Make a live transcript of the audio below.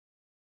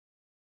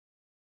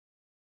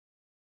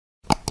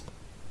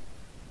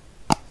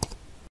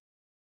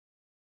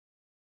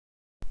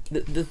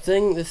the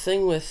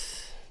thing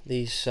with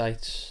these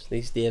sites,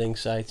 these dating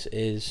sites,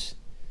 is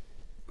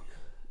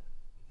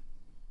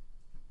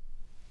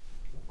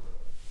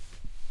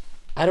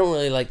I don't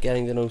really like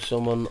getting to know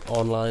someone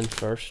online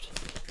first.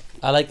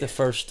 I like the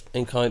first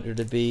encounter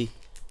to be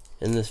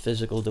in the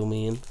physical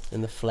domain,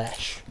 in the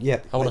flesh. Yeah.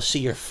 I want to see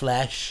your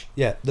flesh.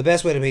 Yeah, the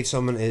best way to meet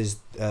someone is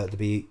to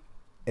be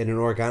in an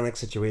organic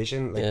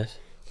situation. Like, Yes.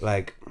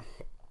 like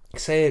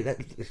say that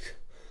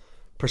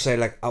per se,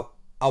 like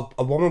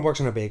a woman works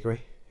in a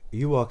bakery.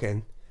 You walk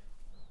in,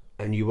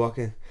 and you walk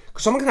in.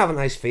 Cause someone can have a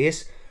nice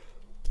face,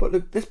 but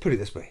look, let's put it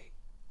this way.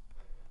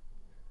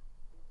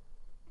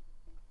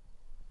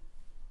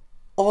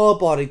 All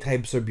body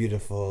types are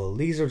beautiful.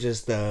 These are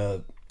just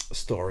the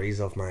stories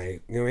of my,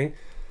 you know what I mean?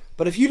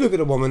 But if you look at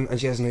a woman and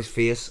she has a nice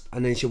face,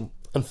 and then she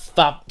And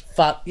fat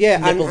Yeah,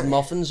 nippled and-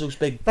 muffins, those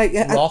big like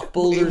rock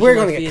boulders. we're in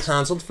my gonna get face.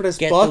 cancelled for this,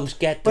 Get but those,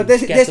 get but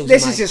those, this get this those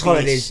this in is my just what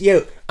it face. is.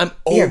 You, I'm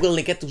Here. going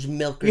to get those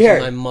milkers Here.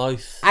 in my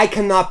mouth. I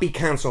cannot be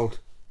cancelled.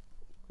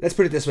 Let's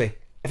put it this way: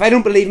 if I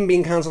don't believe in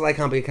being cancelled, I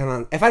can't be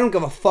cancelled. If I don't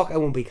give a fuck, I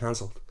won't be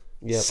cancelled.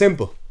 Yeah.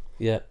 Simple.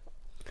 Yeah.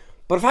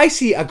 But if I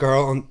see a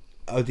girl on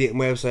a dating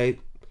website,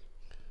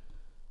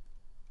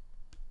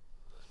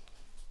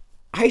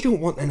 I don't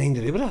want anything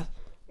to do with that,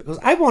 because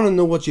I want to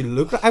know what you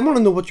look like. I want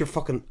to know what you're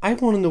fucking. I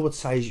want to know what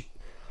size.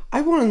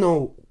 I want to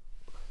know.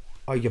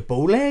 Are you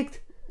bow-legged?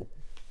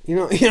 You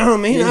know what I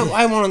mean.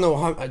 I want to know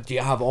how. Do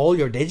you have all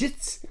your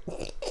digits?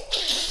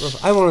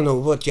 I want to know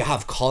what you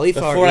have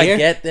cauliflower Before ear. I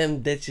get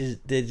them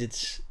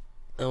digits,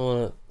 I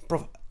want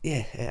Bro,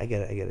 yeah, I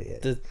get it. Yeah.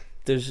 to.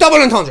 There's Double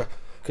entendre.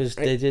 because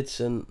digits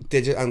and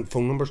Digit and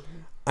phone numbers.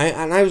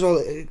 I was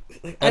all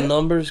like, and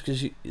numbers,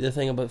 because the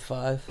thing about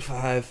 5.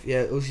 5,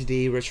 yeah,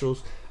 OCD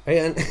rituals, right?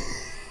 And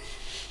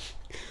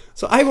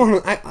so I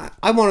want to,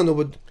 I want to know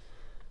what.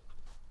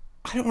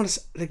 I don't want to,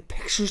 like,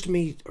 pictures to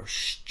me are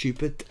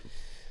stupid.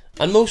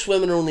 And most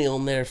women are only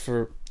on there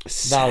for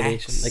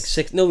validation. Sex.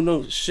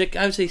 Like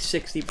I would say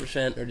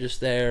 60% are just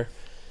there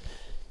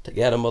to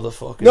get a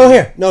motherfucker. No,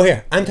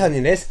 here. I'm telling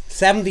you this: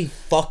 70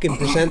 fucking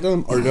percent of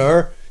them are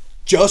there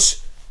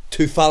just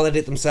to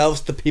validate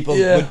themselves. The people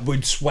Yeah.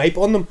 would swipe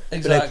on them. Be like,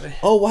 Exactly.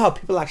 oh wow,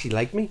 people actually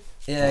like me.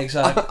 Yeah,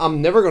 exactly.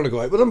 I'm never gonna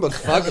go out with them, but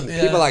fucking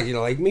Yeah. people actually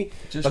like me.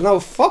 Just- But no,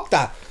 fuck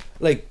that.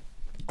 Like,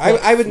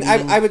 I would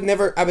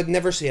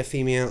never see a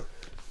female.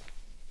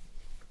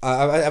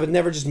 I would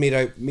never just meet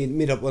up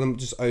with them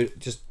just out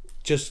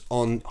just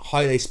on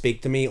how they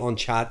speak to me on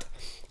chat,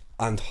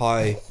 and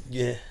how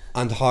Yeah.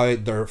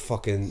 their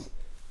fucking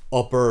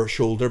upper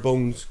shoulder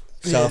bones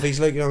selfies,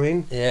 like, you know what I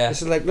mean? Yeah.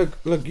 It's like, look,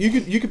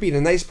 you could be the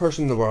nice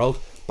person in the world,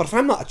 but if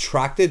I'm not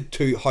attracted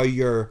to how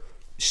your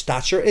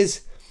stature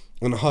is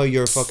and how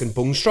your fucking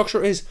bone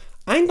structure is,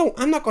 I'm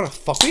not gonna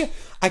fuck with you.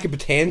 I could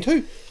pretend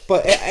to,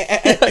 but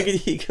How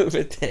could you go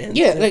for 10?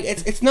 yeah, like,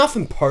 it's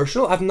nothing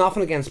personal. I've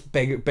nothing against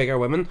bigger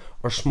women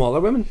or smaller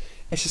women.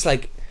 It's just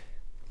like,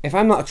 if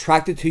I'm not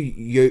attracted to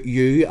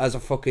you as a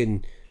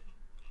fucking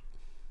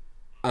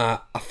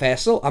a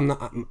vessel, I'm not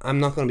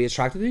going to be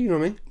attracted to you. You know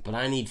what I mean? But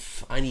I need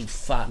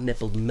fat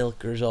nippled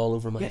milkers all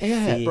over my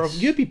Yeah, face. bro.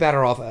 You'd be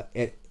better off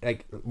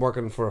like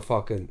working for a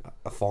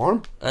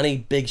farm. I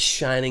need big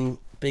shining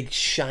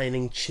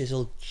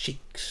chiseled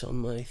cheeks on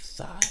my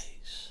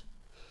thighs.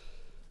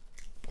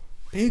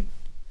 Big.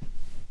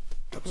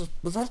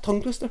 Was that a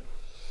tongue twister?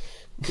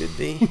 Could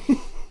be.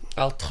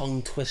 I'll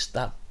tongue twist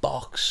that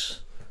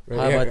box. Right,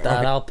 How yeah, about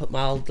that? okay.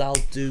 I'll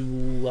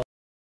do.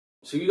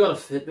 So you got a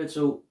Fitbit,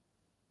 so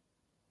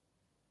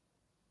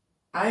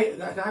I've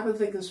been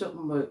thinking something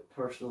about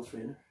personal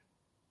trainer.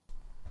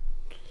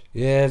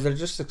 Yeah, they're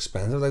just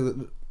expensive.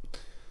 Like,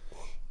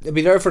 they'd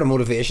be there for the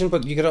motivation,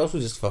 but you could also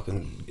just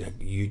fucking, like,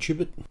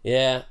 YouTube it.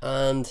 Yeah,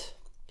 and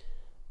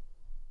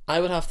I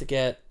would have to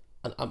get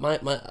my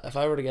if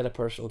I were to get a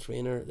personal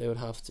trainer, they would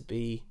have to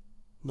be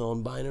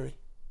non-binary.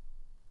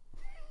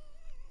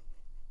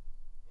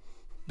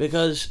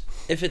 Because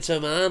if it's a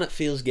man, it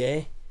feels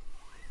gay,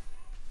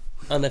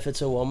 and if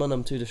it's a woman,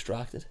 I'm too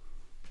distracted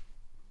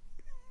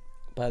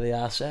by the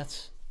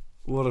assets.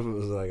 What if it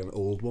was like an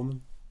old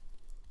woman?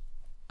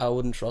 I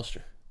wouldn't trust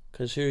her,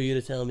 because who are you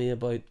to tell me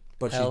about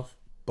health?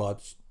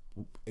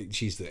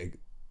 She's the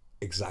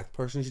exact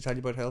person to tell you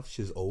about health.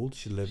 She's old.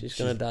 She's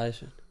gonna die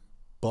soon.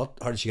 But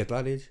how did she get to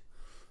that age?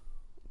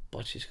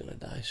 But she's gonna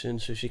die soon,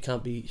 so she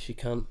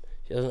doesn't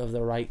have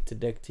the right to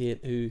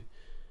dictate who.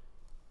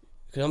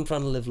 Because I'm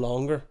trying to live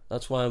longer.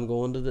 That's why I'm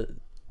going to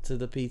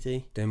the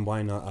PT. Then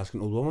why not ask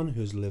an old woman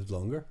who's lived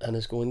longer? And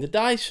is going to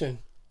die soon.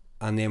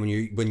 And then when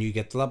you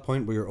get to that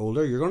point where you're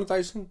older, you're going to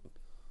die soon.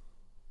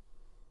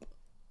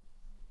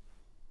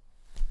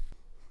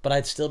 But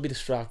I'd still be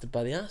distracted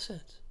by the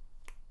assets.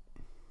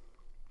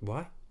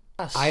 Why?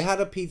 Yes. I had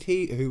a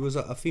PT who was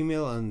a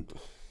female, and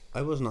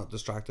I was not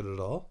distracted at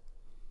all.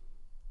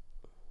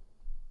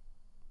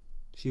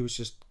 She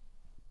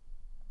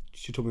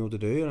told me what to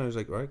do, and I was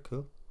like, right,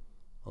 cool,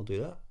 I'll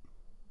do that.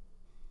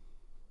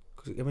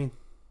 Because, I mean,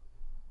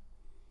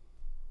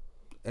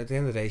 at the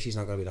end of the day, she's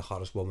not going to be the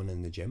hottest woman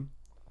in the gym.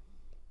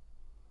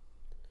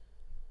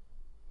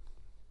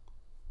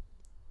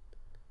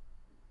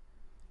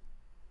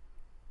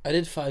 I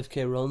did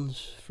 5k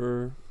runs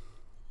for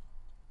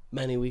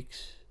many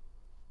weeks.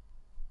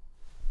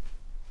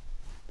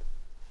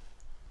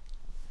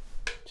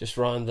 Just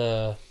round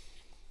the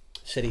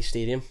city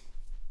stadium.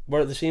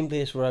 We're at the same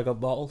place where I got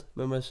bottled.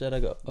 Remember I said I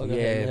got Yeah, hit in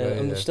the head? but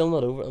I'm yeah. still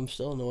not over it. I'm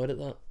still annoyed at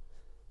that.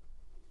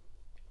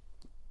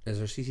 Is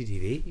there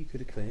CCTV? You could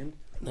have claimed.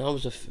 No,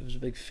 it was a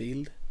big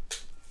field.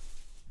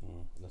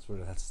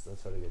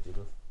 That's how they get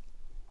you.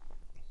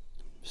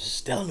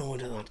 Still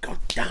annoyed at that. God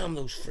damn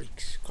those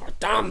freaks. God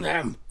damn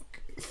them.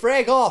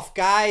 Frag off,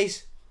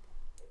 guys.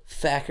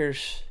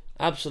 Feckers.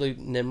 Absolute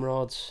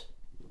nimrods.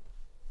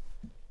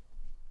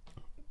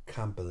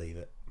 Can't believe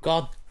it.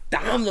 God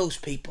damn those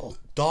people.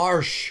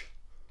 Darsh.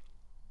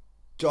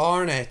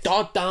 Darn it.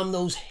 God damn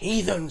those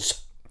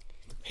heathens.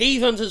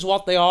 Heathens is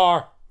what they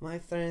are. My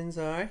friends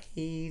are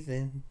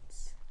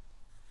heathens.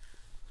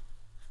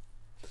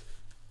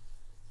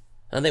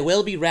 And they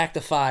will be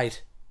rectified.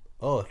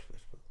 Oh,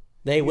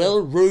 They will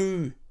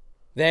rue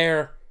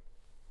their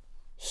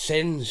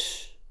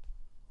sins.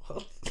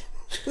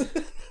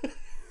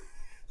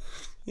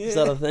 Is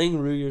that a thing?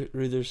 Rue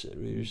your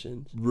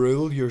sins.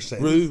 rule your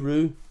sins.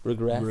 Rue,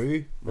 regret.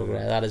 Rue.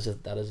 Regret. That is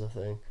a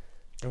thing.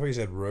 I thought you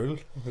said rule.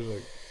 I was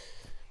like,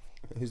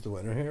 who's the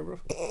winner here, bro?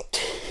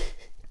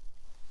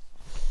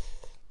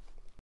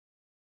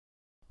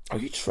 Are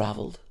you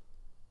travelled?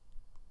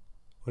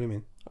 What do you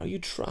mean? Are you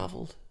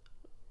travelled?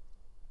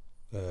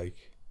 Like,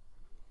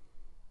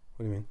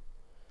 what do you mean?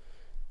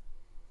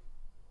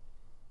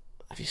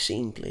 Have you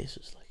seen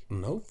places like?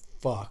 No,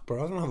 fuck,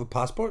 bro. I don't have a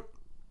passport.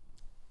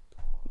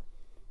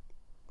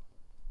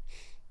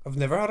 I've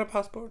never had a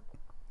passport.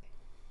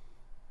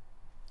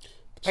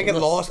 I get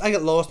lost. I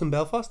get lost in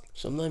Belfast.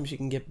 Sometimes you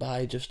can get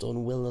by just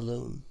on will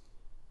alone,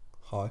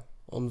 How?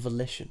 on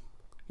volition,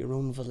 your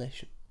own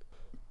volition.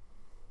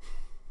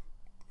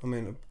 I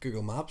mean,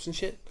 Google Maps and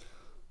shit.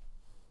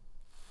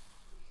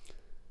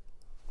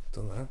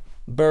 Done that.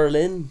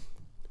 Berlin,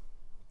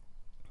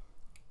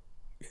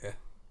 Yeah.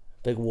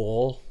 big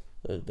wall.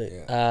 Yeah. They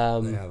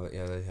have it.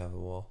 Yeah, they have a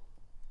wall.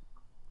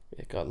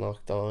 It got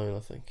knocked down, I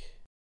think.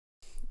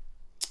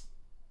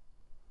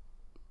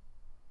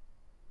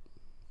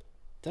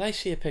 Did I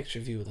see a picture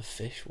of you with a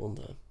fish one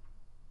time?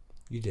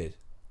 You did.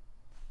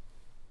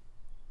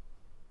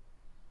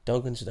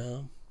 Duncan's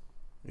Dam.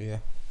 Yeah.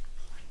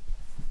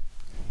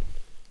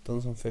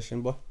 Done some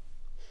fishing, boy.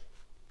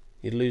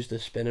 You'd lose the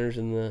spinners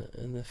in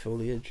the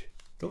foliage.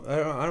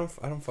 I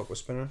don't fuck with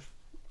spinners.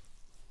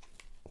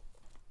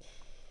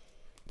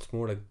 It's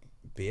more like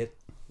bait,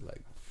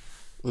 like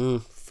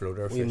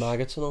floater Wee fish,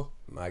 maggots and all.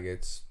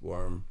 maggots,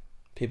 worm,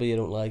 People you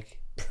don't like.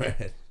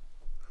 bread.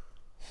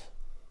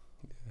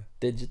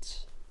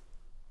 Digits.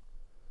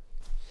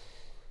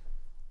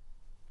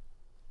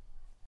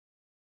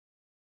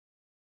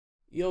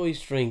 You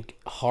always drink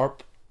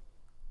Harp,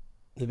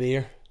 the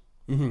beer,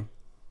 Mm-hmm.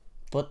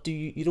 but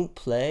you don't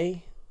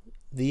play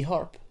the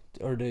harp,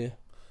 or do you?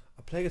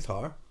 I play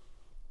guitar.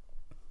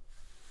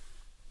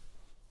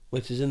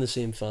 Which is in the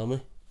same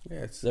family.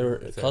 Yeah, They're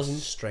it's a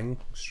cousins. stringed.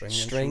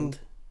 Stringed.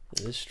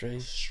 It is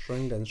stringed.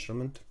 Stringed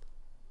instrument.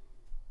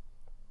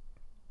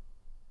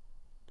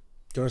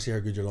 Do you want to see how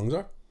good your lungs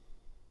are?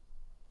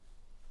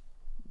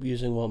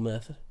 Using what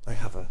method? I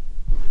have a.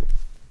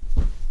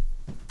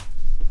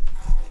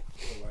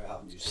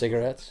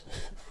 Cigarettes.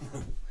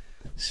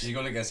 So you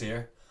go like this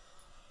here.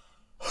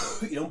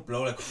 You don't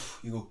blow like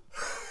you go.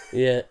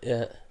 Yeah,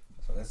 yeah.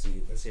 So let's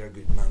see how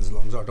good man's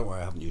lungs are. Don't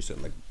worry, I haven't used it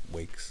in like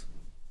weeks.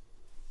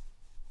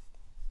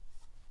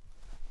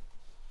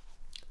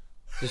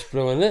 Just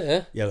blowing it,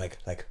 yeah? Yeah,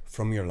 like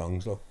from your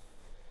lungs though.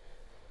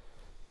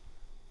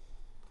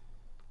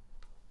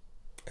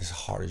 As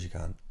hard as you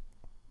can.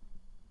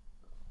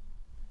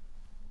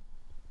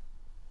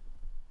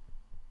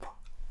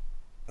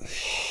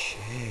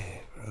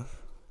 Shit, bro.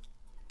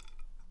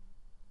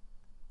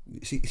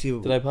 See.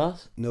 Did I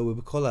pass? No, we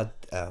would call that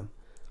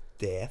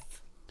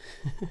death.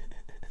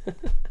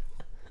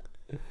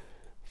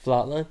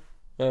 Flatline.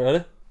 Alright,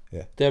 ready?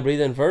 Yeah. Do I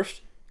breathe in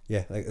first?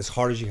 Yeah, like as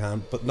hard as you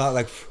can, but not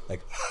like.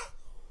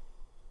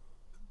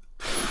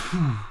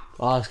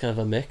 Oh, it's kind of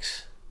a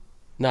mix.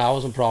 No, I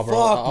wasn't proper.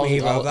 Fuck me,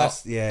 bro. I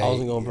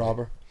wasn't going yeah.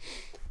 proper.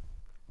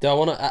 Do I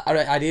want to?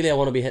 Ideally, I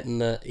want to be hitting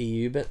the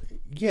EU bit.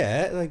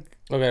 Yeah, like.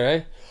 Okay,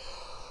 right?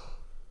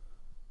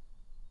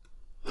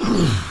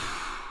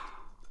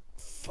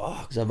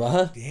 Fuck. Is that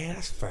bad? Yeah,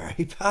 that's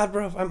very bad,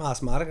 bro. I'm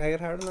asthmatic. I get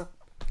higher than that.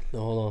 No,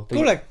 hold on. But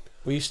Go like.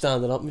 were you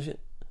standing up and shit?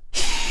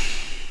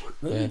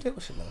 No, Yeah. you do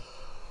shit now.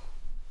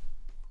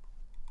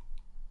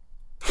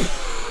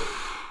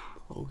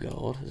 Oh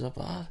god, is that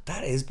bad?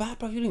 That is bad,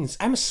 bro.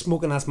 I'm a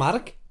smoking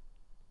asthmatic.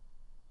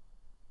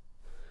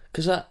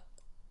 Cause that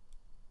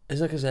is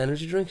that cause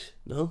energy drinks?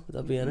 No, would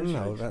that be energy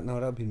No, drinks?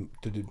 that'd be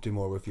to do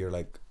more with your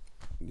like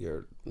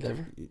your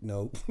Liver?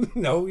 No,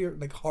 no, your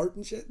like heart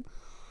and shit.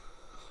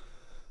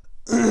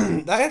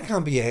 That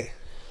can't be it.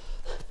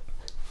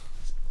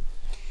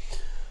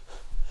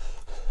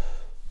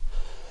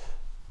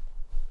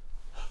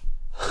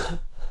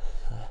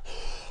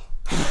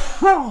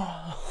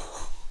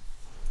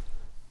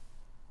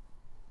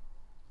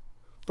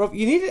 Bro,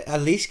 you need to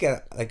at least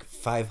get like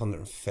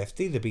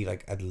 550 to be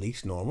like at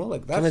least normal.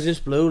 Like that's Can I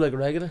just blow like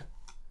regular?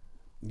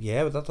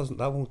 yeah, but that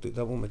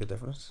won't make a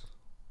difference.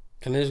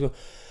 Can I just go?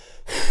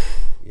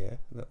 Yeah,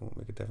 that won't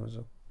make a difference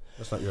though.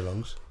 That's not your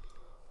lungs.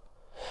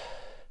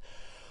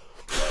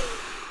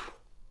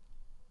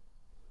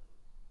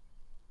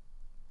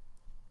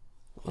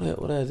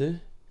 What do I do?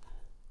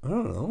 I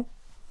don't know.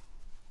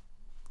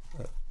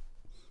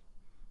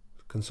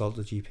 Consult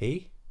a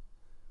GP.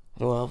 I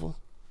don't have one.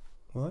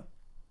 What?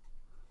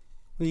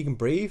 Well, you can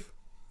breathe.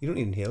 You don't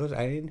need inhalers.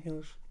 I need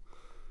inhalers.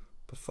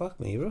 But fuck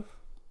me, bro.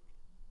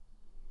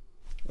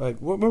 Like,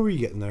 what were you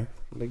getting there?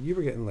 Like, you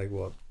were getting like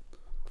what?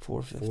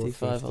 450,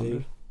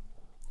 500.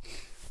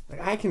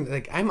 Like, I can,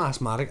 like, I'm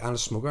asthmatic and a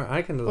smoker.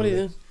 I can. What are you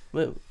doing?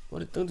 Wait,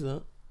 what? Don't do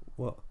that.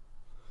 What?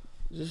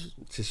 Just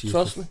use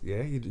trust the, me.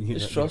 Yeah, you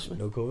Just trust me.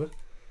 No COVID.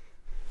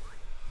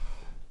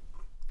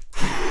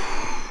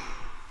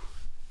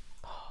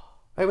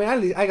 I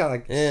mean, I got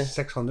like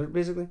 600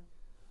 basically.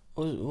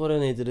 What do I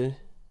need to do?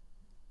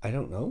 I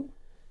don't know.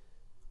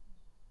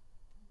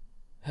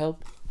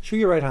 Help. Show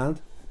your right hand.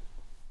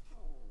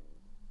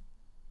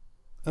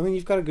 I mean,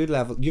 you've got a good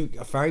level. You've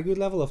a very good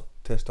level of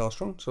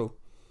testosterone, so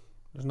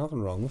there's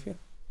nothing wrong with you.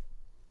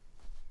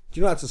 Do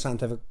you know that's a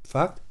scientific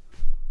fact?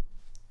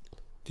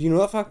 Do you know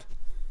that fact?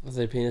 I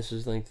say penis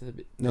is linked to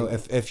the. No,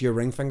 if your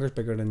ring finger is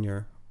bigger than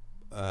your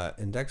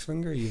index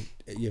finger,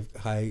 you've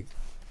high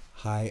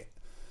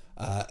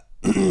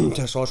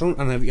testosterone.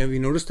 And have you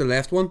noticed the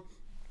left one?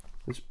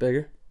 It's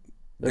bigger.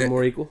 They're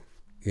more equal.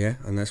 Yeah,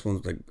 and this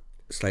one's like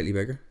slightly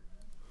bigger.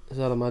 Is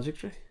that a magic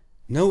trick?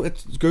 No,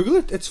 it's Google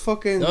it. It's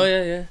fucking. Oh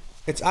yeah.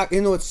 It's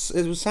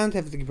it was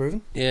scientifically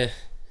proven. Yeah.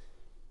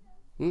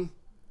 You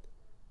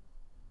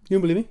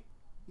don't believe me?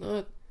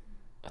 No,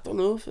 I don't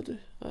know if I do.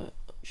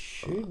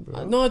 Shit,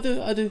 bro. No, I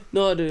do. I do.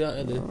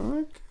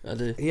 Okay. I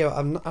do. Yeah,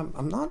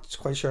 I'm not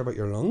quite sure about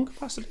your lung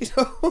capacity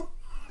though.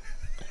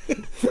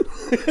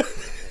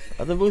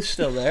 Are they both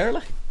still there?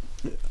 Like,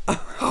 I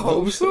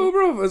hope so,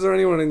 bro. Is there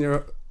anyone in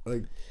your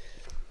like?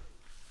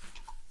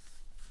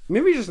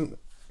 Maybe just.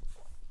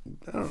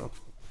 I don't know.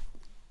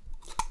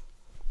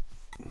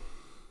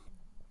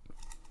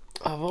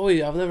 I've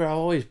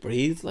always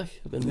breathed.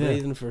 Like, I've been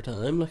breathing for a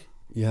time. Like,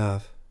 You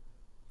have,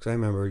 because I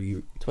remember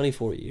you.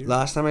 24 years.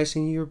 Last time I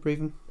seen you were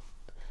breathing.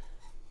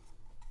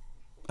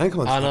 I'm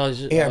coming.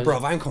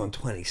 I'm coming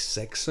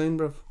 26 soon,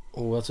 bro.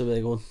 Oh, that's a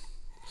big one.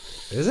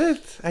 Is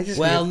it? I just.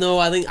 Well, no,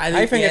 I think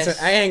yes.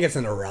 I think it's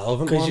an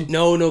irrelevant one.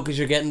 Because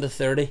you're getting to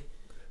 30.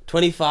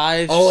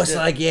 25. Oh, it's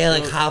like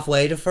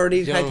halfway to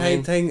 30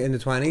 type thing in the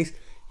 20s.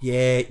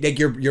 Yeah, like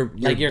you're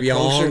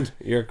beyond. Closer.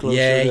 You're closer.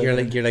 Yeah,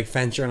 you're like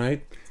venturing out.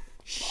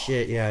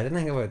 Shit, yeah, I didn't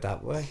think about it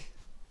that way.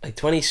 Like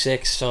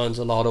 26 sounds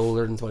a lot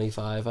older than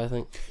 25, I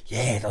think.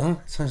 Yeah, doesn't it?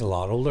 It sounds a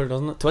lot older,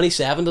 doesn't it?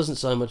 27 doesn't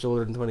sound much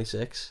older than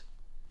 26,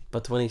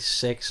 but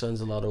 26 sounds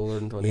a lot older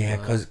than 25. Yeah,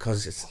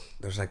 because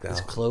there's like that.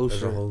 It's closer.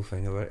 There's a whole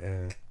thing about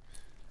it.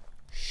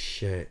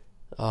 Shit.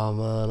 Oh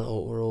man,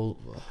 we're old.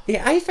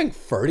 Yeah, I think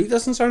 30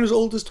 doesn't sound as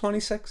old as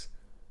 26.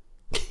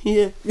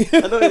 Yeah,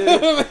 I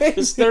know.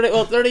 It's 30.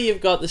 Well, 30, you've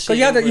got the same.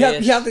 You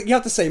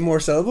have to say more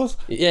syllables.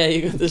 Yeah,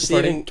 you got the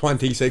saving.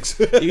 26.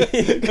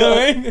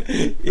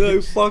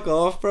 No, fuck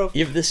off, bro.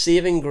 You have the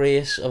saving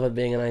grace of it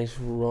being a nice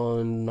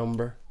round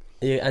number.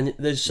 And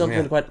there's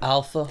something quite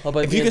alpha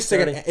about. If you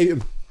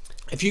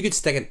could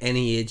stick at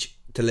any age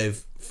to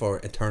live for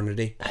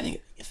eternity, I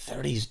think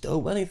 30's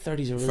dope. I think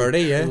 30's a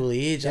really 30, cool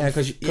age. Yeah,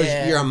 because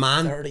you're a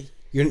man. 30.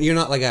 You're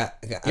not like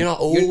you're not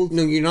old.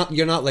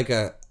 You're not like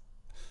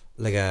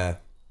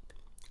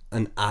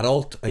an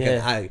adult.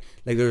 Like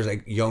there's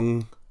like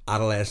young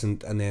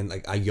adolescent and then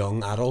like a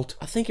young adult.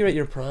 I think you're at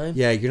your prime.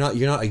 Yeah, you're not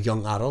a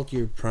young adult.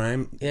 You're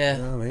prime. Yeah,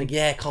 you know what I mean?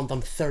 like cunt,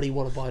 I'm 30.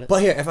 What about it?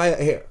 But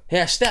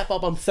here, step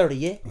up. I'm 30.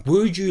 Yeah.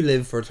 Would you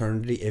live for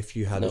eternity if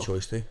you had a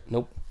choice to?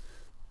 Nope.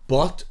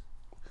 But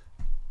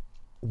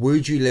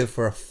would you live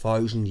for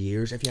 1,000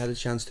 years if you had a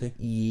chance to?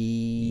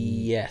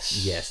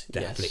 Yes. Yes,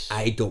 definitely. Yes.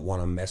 I don't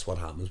want to miss what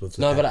happens with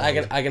the but I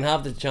can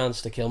have the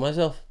chance to kill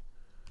myself.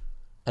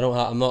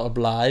 I'm not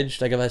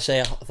obliged. Like if I say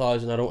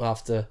 1,000, I don't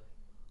have to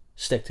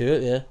stick to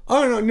it. Yeah.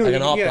 Oh no, I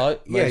can opt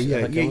out. Yeah.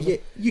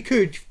 You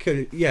could,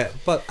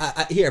 but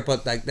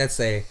like let's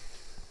say,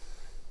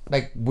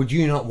 like, would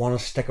you not want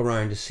to stick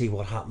around to see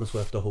what happens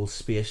with the whole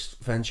space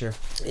venture?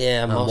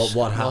 Yeah,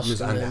 what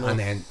happens, and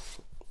then,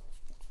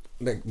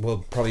 like,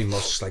 well, probably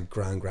Musk's like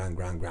grand.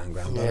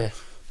 Yeah.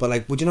 But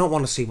like, would you not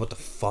want to see what the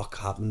fuck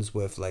happens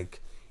with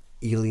like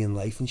alien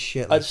life and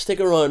shit? Like, I'd stick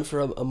around for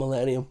a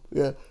millennium.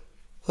 Yeah.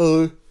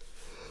 Hello.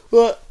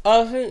 But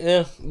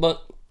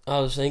but I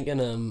was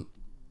thinking,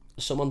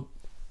 someone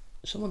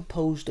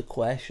posed a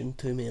question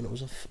to me, and it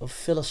was of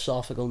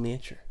philosophical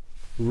nature.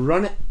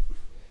 Run it.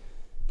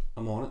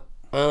 I'm on it.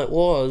 And it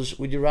was: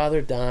 would you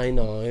rather die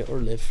now or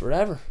live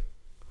forever?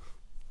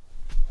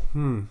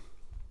 You'd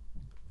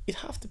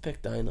have to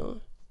pick die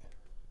now.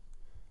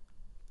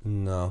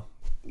 No.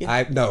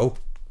 Yeah. No.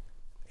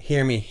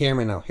 Hear me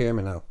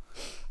now.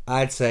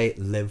 I'd say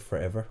live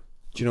forever.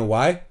 Do you know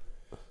why?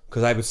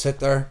 Because I would sit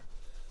there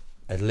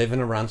I'd live in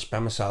a ranch by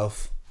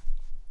myself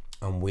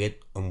and wait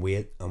and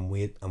wait and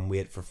wait and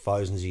wait for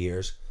thousands of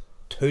years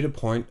to the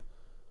point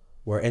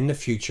where in the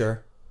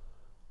future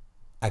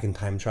I can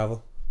time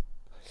travel.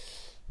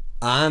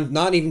 And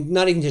not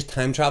even just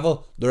time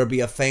travel, there'll be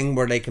a thing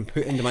where they can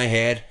put into my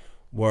head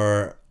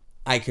where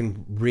I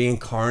can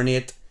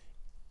reincarnate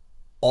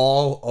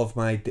all of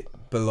my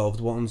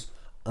beloved ones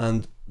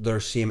and their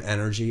same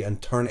energy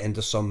and turn it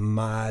into some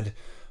mad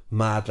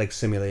like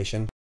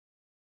simulation.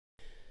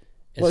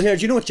 Well, here,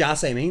 do you know what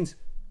Jase means?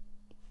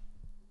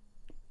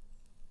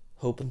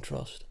 Hope and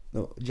trust.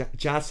 No,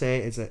 Jase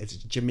it's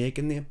a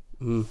Jamaican name.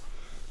 Mm.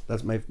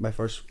 That's my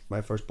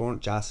firstborn,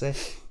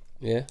 Jase.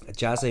 Yeah.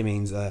 Jase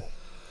means a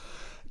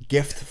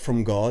gift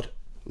from God.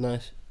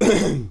 Nice.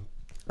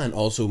 And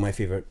also my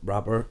favourite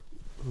rapper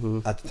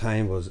at the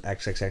time was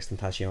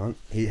XXXTentacion.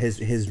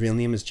 His real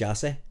name is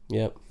Jase.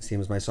 Yep. Same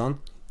as my son.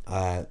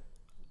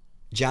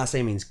 Jase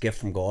means gift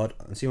from God.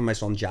 And see when my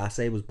son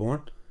Jase was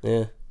born,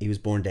 Yeah. he was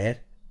born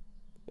dead.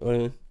 What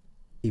do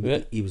you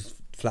mean? He was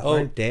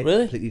flatlined, dead,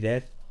 really? completely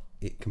dead.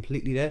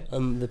 Completely dead.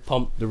 And they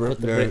pumped the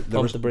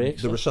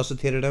brakes. They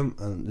resuscitated him,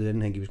 and they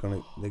didn't think he was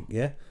gonna.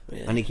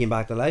 And he came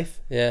back to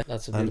life. Yeah,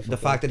 that's a And beautiful the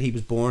thing. fact that he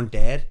was born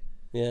dead,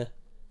 Yeah,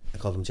 I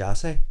called him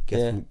Jase,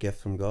 gift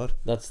from God.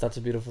 that's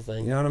a beautiful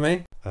thing. You know what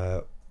I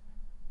mean?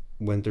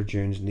 Winter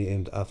June's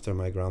named after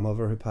my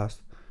grandmother who passed.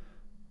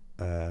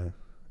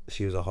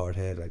 She was a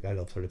hardhead. Like I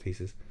loved her to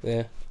pieces.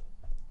 Yeah.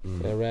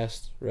 Yeah,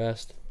 rest.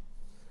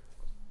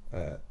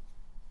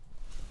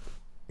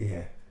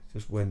 Yeah,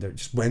 just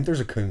winter's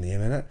a cool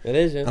name, innit? It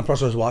is, yeah. And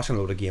plus I was watching a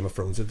load of Game of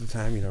Thrones at the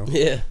time, you know.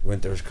 Yeah.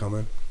 Winter's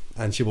coming.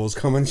 And she was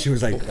coming. She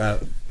was like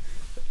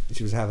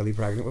she was heavily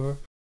pregnant with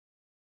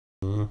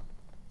her.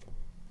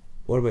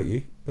 What about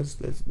you? Let's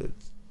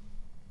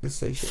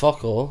say shit.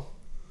 Fuck all.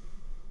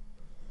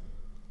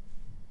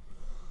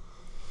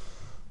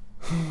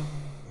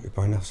 You're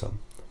bound to have something.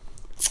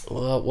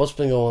 Well, what's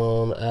been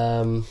going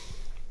on?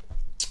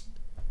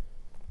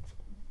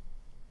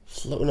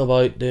 Floating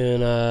about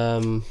doing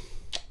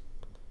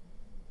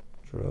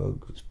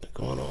Drugs. what's been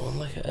going on?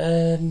 Like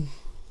it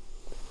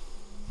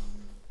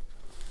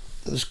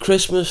was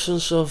Christmas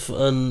and stuff,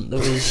 and there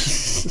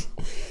was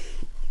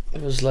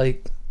it was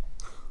like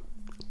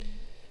a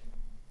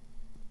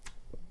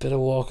bit of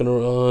walking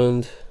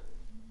around.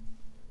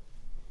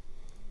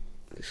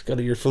 It's got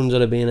earphones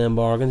out of B&M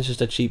Bargains,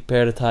 just a cheap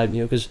pair to type,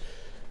 because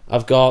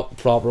I've got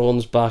proper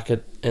ones back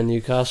in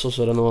Newcastle,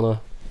 so I don't want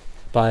to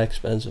buy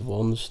expensive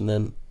ones and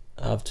then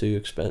have too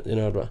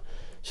expensive,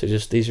 so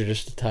these are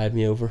just to tide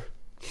me over.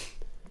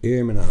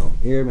 Hear me now.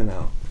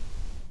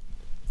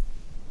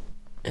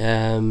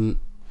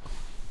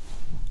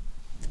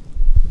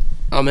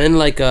 I'm in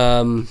like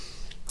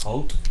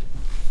Cult?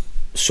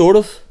 sort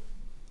of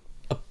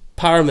a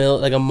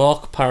like a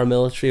mock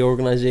paramilitary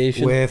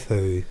organisation With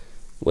who?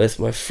 with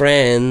my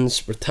friends,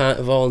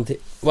 volunteer.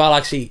 Well,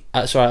 actually,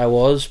 sorry, I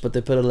was, but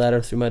they put a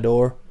letter through my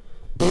door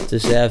to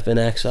say I've been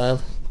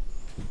exiled.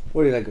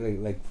 What are you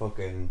like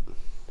fucking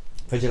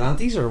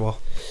vigilantes or what?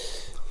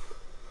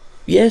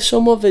 Yeah,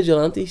 somewhat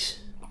vigilantes.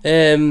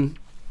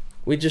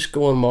 We just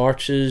go on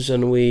marches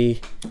and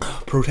we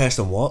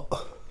Protesting what?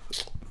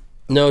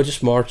 no,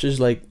 just marches,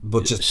 like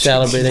But just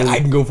celebrating. I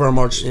can go for a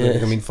march. Yeah.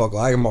 I mean, fuck,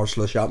 I can march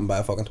to the shop and buy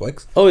a fucking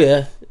Twix. Oh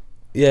yeah,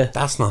 yeah.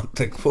 That's not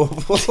like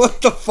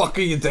what the fuck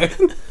are you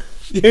doing?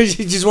 You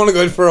just want to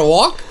go out for a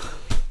walk?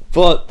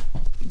 But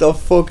The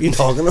fuck are you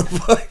talking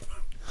about?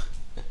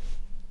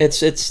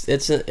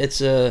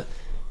 the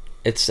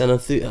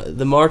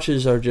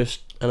marches are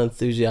just an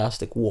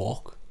enthusiastic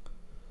walk.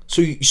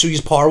 So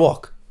you power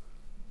walk.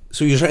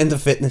 So you're into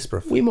fitness,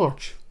 bro. We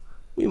march.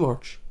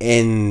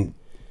 In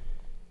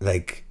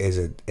like, is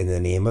it in the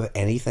name of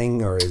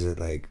anything, or is it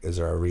like, is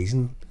there a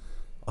reason?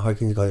 How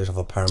can you call yourself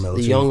a paramilitary?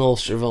 The Young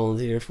Ulster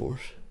Volunteer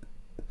Force.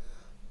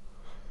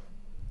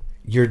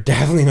 You're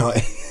definitely not.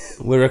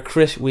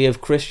 We have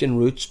Christian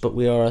roots, but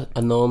we are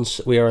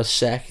a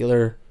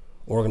secular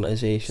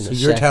organisation. So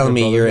you're telling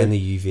me you're in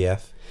the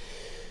UVF?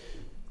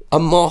 A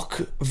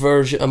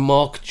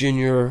mock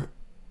junior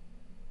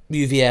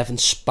UVF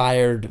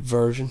inspired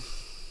version.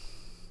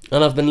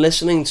 And I've been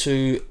listening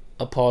to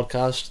a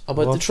podcast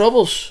about the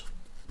Troubles.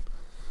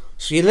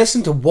 So you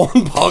listen to one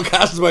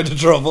podcast about the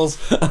Troubles,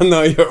 and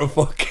now you're a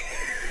fuck.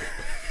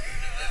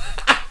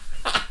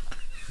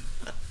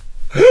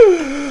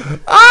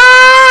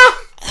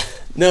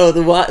 No,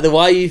 the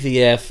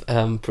YUVF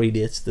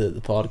predates the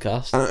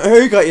podcast.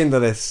 Who got you into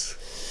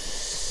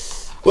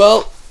this?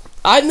 Well,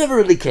 I've never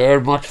really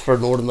cared much for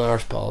Northern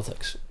Irish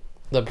politics.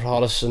 The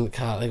Protestant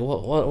Catholic.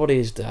 What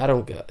is that? I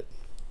don't get it.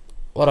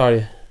 What are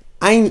you?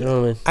 Do you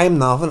know what I mean? I'm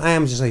nothing. I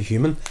am just a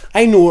human.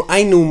 I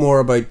know more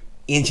about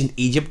ancient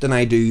Egypt than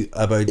I do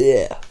about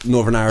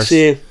Northern Irish.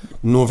 See,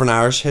 Northern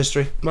Irish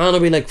history. man, it'll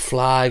be like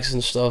flags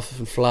and stuff,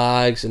 and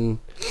flags and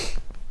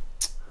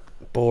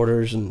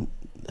borders and.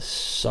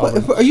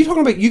 What, are you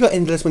talking about? You got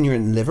into this when you were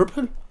in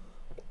Liverpool,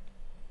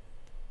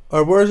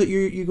 or where is it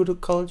you go to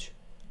college?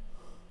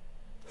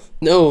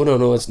 No.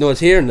 It's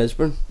here in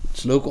Lisbon.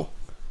 It's local.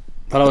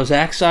 But I was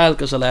exiled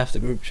because I left the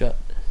group chat.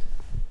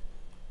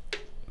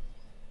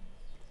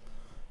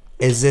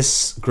 is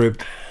this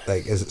group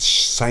like? Is it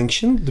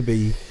sanctioned to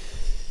be?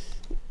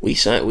 We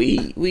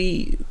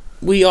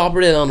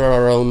operate under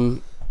our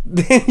own.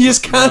 Then you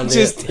just can't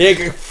just take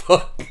a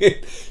fucking.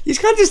 You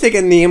just can't just take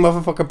a name of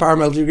a fucking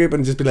paramilitary group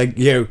and just be like,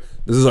 "Yo,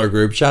 this is our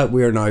group chat.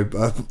 We are now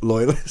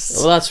loyalists."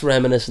 Well, that's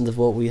reminiscent of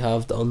what we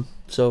have done,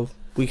 so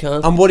we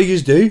can't. And what do you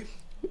do?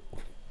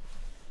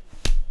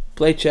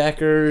 Play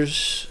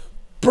checkers.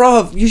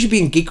 Bro, you should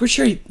be in Geek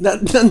Retreat,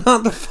 not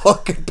the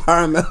fucking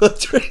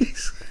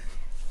paramilitaries.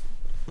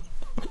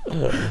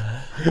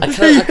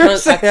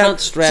 I can't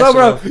stress. So,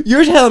 bro, enough.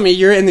 you're telling me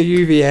you're in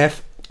the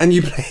UVF and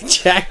you play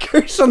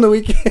checkers on the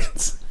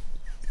weekends?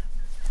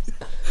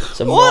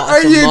 What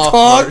are you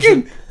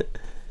talking? Do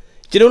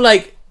you know,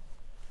 like,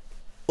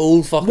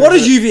 old fucking... What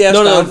does UVF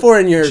stand for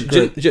in your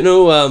group? Do you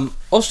know,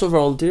 Ulster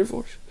Volunteer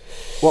Force?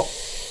 What?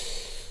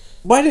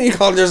 Why didn't you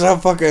call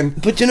yourself fucking...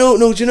 But do you know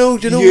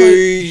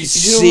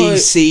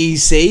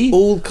UCCC?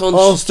 Old cunts...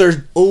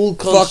 Ulster old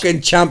cunts...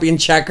 fucking champion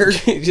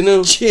checkers. Do you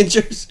know...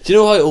 Changers. Do you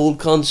know how old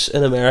cunts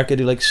in America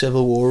do, like,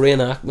 Civil War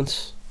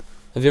reenactments?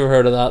 Have you ever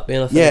heard of that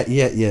being a thing?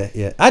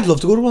 Yeah. I'd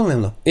love to go to one of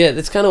them, though. Yeah,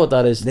 that's kind of what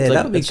that is. Yeah, It's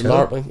that'd be it's cool.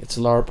 LARPing. It's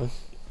LARPing.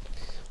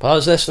 But I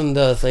was listening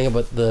to a thing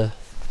about the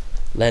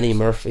Lenny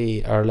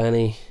Murphy, or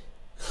Lenny...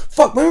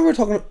 Fuck, remember we were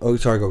talking... Oh,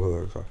 sorry,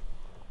 go. Sorry.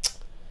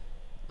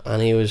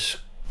 And he was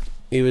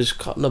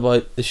cutting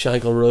about the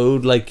Shankill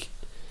Road, like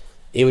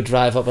he would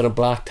drive up in a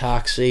black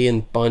taxi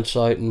and bounce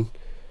out and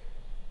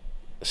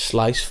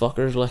slice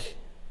fuckers, like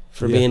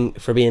for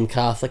being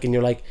Catholic, and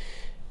you're like,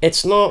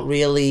 it's not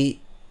really,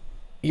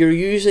 you're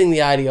using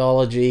the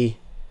ideology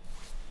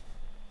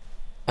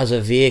as a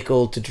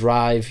vehicle to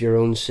drive your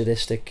own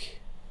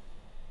sadistic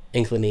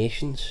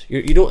inclinations.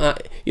 You don't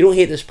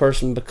hate this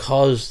person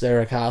because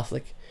they're a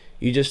Catholic.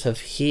 You just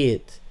have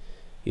hate.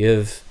 You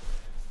have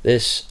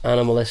this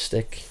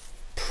animalistic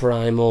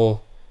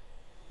primal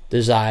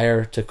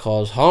desire to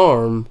cause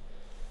harm,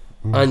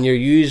 and you're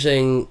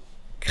using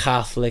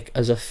Catholic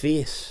as a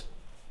face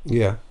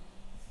Yeah.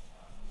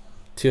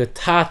 to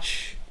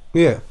attach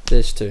Yeah.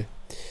 this to.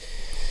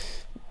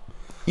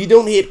 You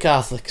don't hate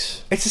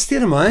Catholics. It's a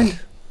state of mind.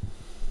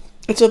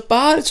 It's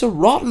a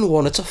rotten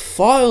one. It's a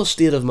foul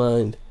state of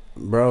mind,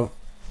 Bro.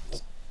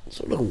 it's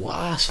a little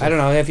wass. I don't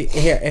know, if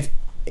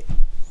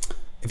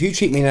you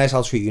treat me nice,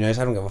 I'll treat you nice.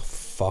 I don't give a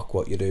fuck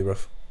what you do, bro.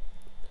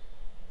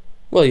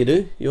 Well, you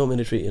do. You want me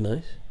to treat you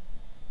nice?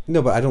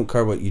 No, but I don't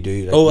care what you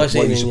do. Like, I see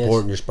what what you you mean, support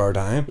yes. in your spare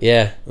time.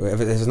 Yeah.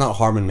 If it's not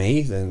harming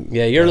me, then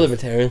Yeah, you're a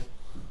libertarian.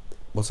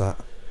 what's that?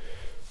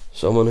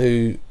 Someone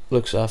who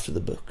looks after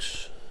the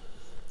books.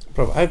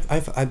 Bro,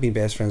 I've been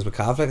best friends with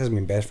Catholics. I've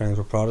been best friends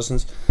with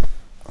Protestants.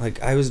 Like,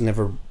 I was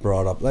never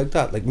brought up like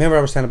that. Like, remember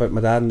I was saying about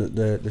my dad and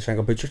the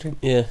Shankill Butcher thing?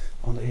 Yeah.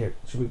 Oh, here,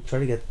 should we try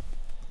to get...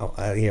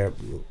 Oh, here.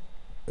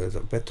 It's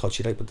a bit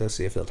touchy like with this,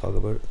 see if they'll talk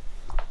about it.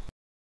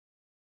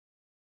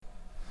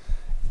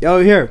 Oh,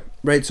 here.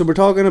 Right, so we're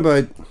talking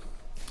about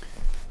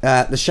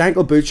the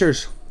Shankill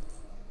Butchers.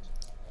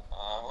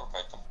 What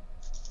about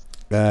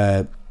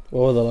them?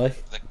 What were they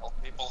like? The cult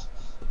people?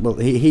 Well,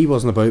 he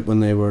wasn't about when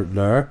they were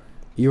there.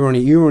 You were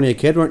only a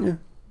kid, weren't you?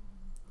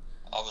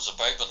 I was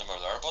about when they were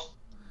there, but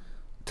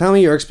Tell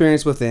me your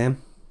experience with them.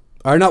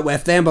 Or not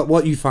with them, but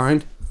what you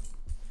found.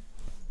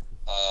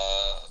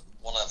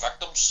 one of the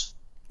victims,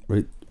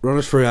 Right, run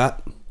us through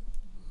that.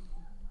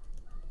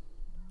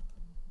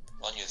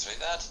 run you through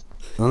that.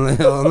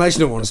 Unless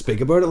you don't want to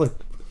speak about it, like.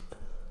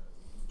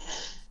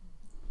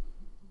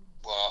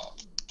 Well,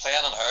 playing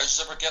in houses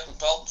that were getting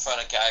built and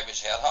found a guy with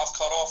his head half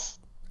cut off.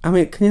 I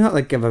mean, can you not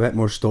like give a bit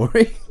more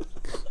story?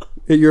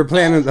 You were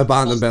playing in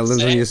abandoned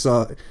buildings and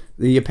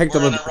you picked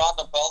We're up in a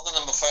random building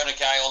and we found a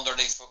guy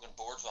underneath fucking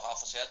boards with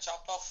half his head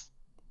chopped off.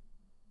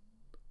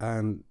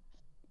 and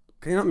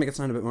can you not make it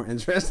sound a bit more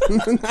interesting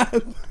than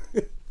that?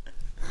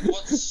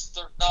 There's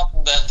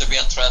nothing then to be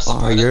interested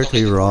Oh, in. you're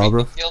too raw,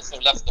 bro. So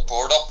we left the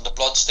board up and the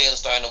blood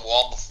stains down the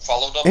wall and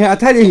followed him. Yeah, I'll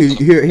tell you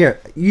who. Here.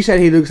 You said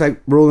he looks like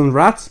Roland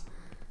Ratz.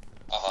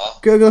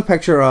 Google a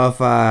picture of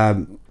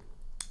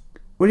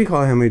what do you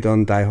call him who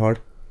done Die Hard?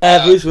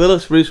 Bruce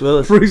Willis. Bruce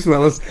Willis.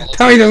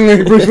 Tell me he doesn't look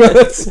like Bruce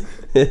Willis.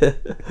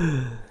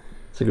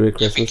 It's a great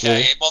Christmas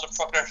movie.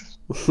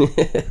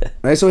 Motherfucker.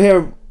 Right, so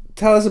here,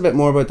 tell us a bit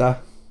more about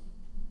that.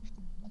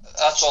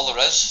 That's all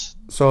there is.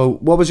 So,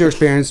 what was your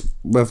experience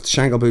with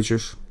Shankill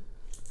Butchers?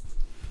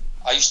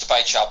 I used to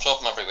buy chops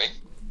off him every week.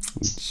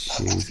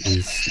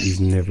 Jeez, he's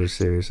never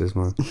serious, this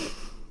man.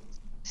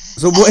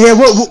 So,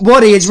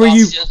 what age were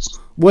you?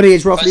 What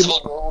age roughly?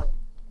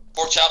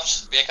 Four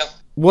chops, bacon.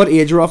 What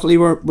age roughly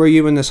were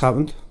you when this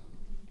happened?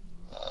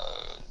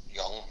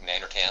 Young,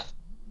 9 or 10.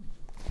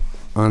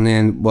 And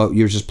then, what,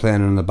 you were just playing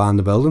in an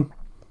abandoned building?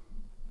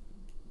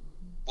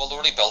 Well, they're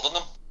already building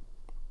them.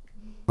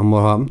 And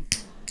what happened?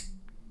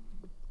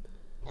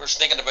 We're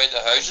sneaking about the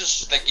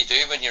houses like you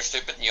do when you're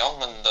stupid and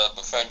young, and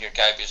we found your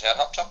guy with his head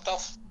up chopped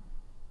off.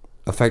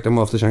 Affect him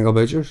off the Shankill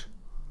Butchers?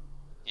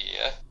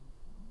 Yeah.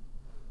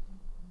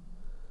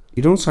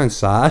 You don't sound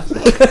sad.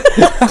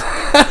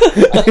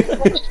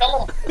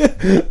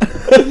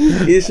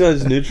 He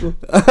sounds neutral.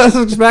 I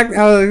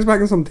was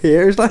expecting some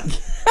tears, like.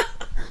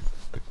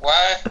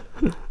 Why?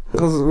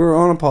 Because we're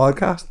on a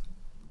podcast.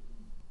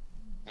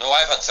 No,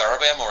 I've had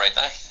therapy. I'm alright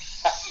now.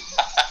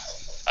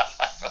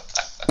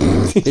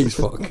 He's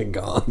fucking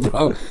gone,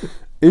 bro.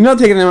 You're not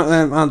taking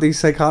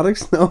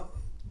antipsychotics, no?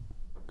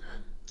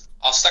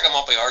 I'll stick them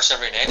up my arse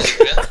every night. It's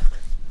great.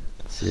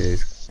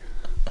 Jeez.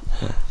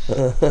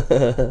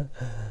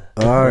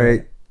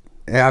 Alright.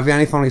 Have you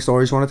any funny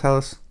stories you want to tell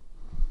us?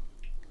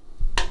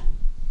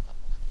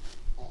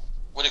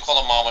 What do you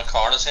call a man with a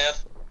car on his head?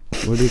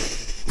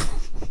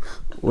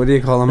 What do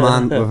you call a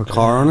man with a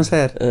car on his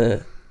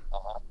head?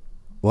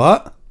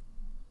 What?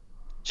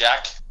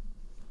 Jack.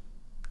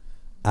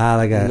 Ah,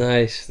 like a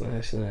Nice.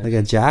 like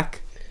a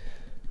jack.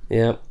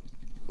 Yeah,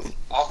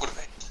 Awkward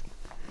bit.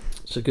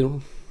 it's a good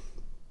one.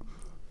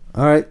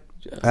 All right.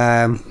 What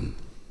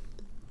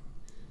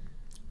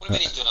about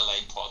he's doing a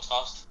live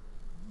podcast?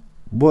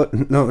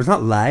 What? No, it's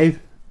not live.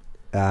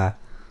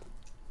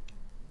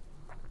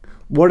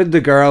 What did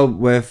the girl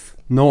with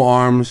no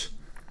arms,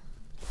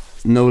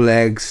 no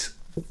legs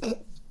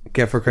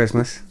get for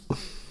Christmas?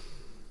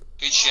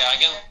 Good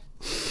shagging.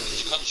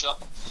 She couldn't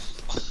shop.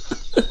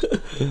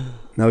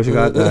 No, she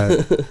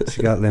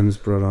got limbs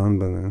brought on,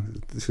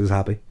 but she was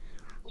happy.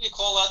 What do you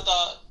call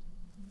that?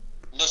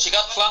 No, she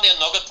got plenty of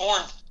nugget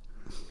porn.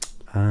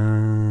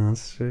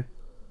 That's true.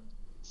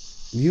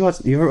 You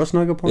ever watch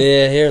nugget porn?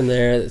 Yeah, here and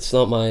there. It's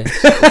not my.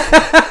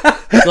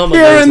 It's not my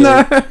Here and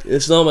go-to. there.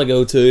 It's not my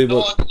go-to,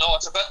 No, but no,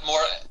 it's a bit more.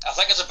 I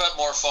think it's a bit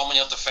more fun when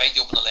you have to fight.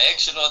 You open the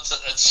legs. You know, it's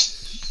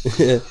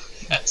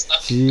it's not.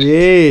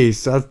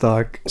 Jeez, that's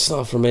dark. it's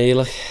not for me.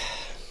 Like,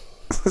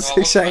 It's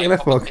like shagging a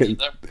fucking.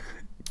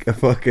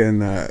 How can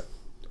the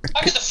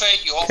KFC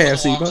fight you off with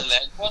box. the arms and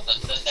legs? What?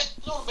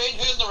 You know what I mean?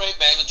 Who's in the right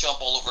mind to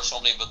jump all over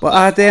somebody? But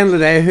at the end of the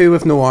day, who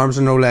with no arms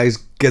and no legs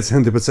gets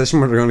into a position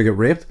where they're going to get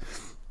raped?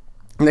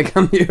 Like,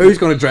 who's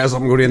going to dress up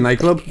and go to a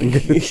nightclub? And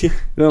get, you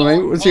know what I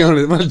mean? What's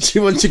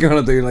she going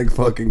to do? Like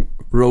fucking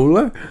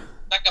roller?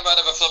 Think about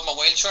if I flip my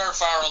wheelchair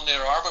far on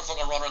their arm and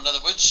fucking run into the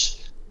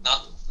woods.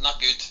 Not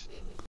good.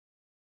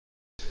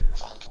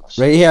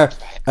 Right here.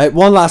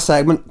 One last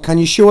segment. Can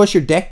you show us your dick?